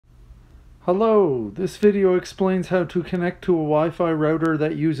Hello, this video explains how to connect to a Wi-Fi router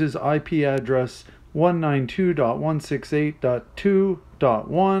that uses IP address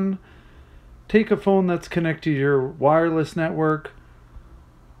 192.168.2.1. Take a phone that's connected to your wireless network,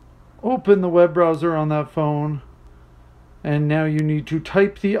 open the web browser on that phone, and now you need to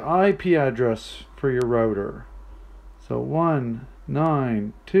type the IP address for your router. So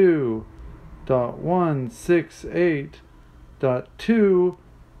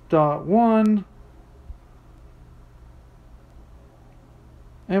 192.168.2.1.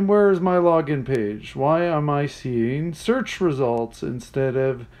 And where is my login page? Why am I seeing search results instead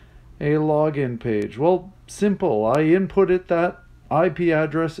of a login page? Well, simple. I inputted that IP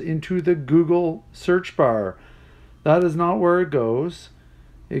address into the Google search bar. That is not where it goes.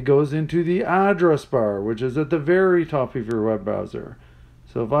 It goes into the address bar, which is at the very top of your web browser.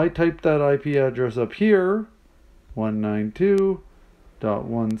 So if I type that IP address up here,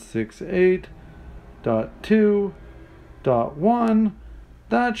 192.168.2.1,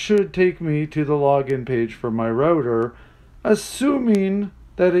 that should take me to the login page for my router, assuming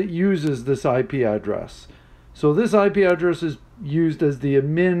that it uses this IP address. So this IP address is used as the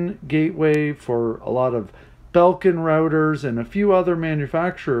admin gateway for a lot of Belkin routers and a few other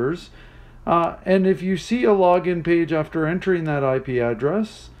manufacturers. And if you see a login page after entering that IP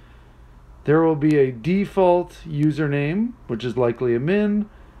address, there will be a default username, which is likely admin,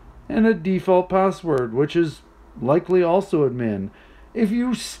 and a default password, which is likely also admin. If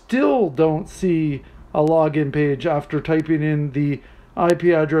you still don't see a login page after typing in the IP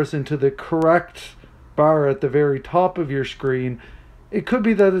address into the correct bar at the very top of your screen, it could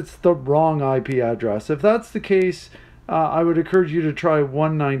be that it's the wrong IP address. If that's the case, I would encourage you to try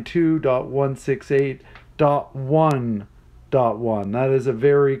 192.168.1.1. That is a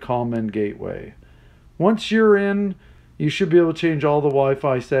very common gateway. Once you're in, you should be able to change all the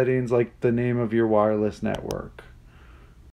Wi-Fi settings, like the name of your wireless network.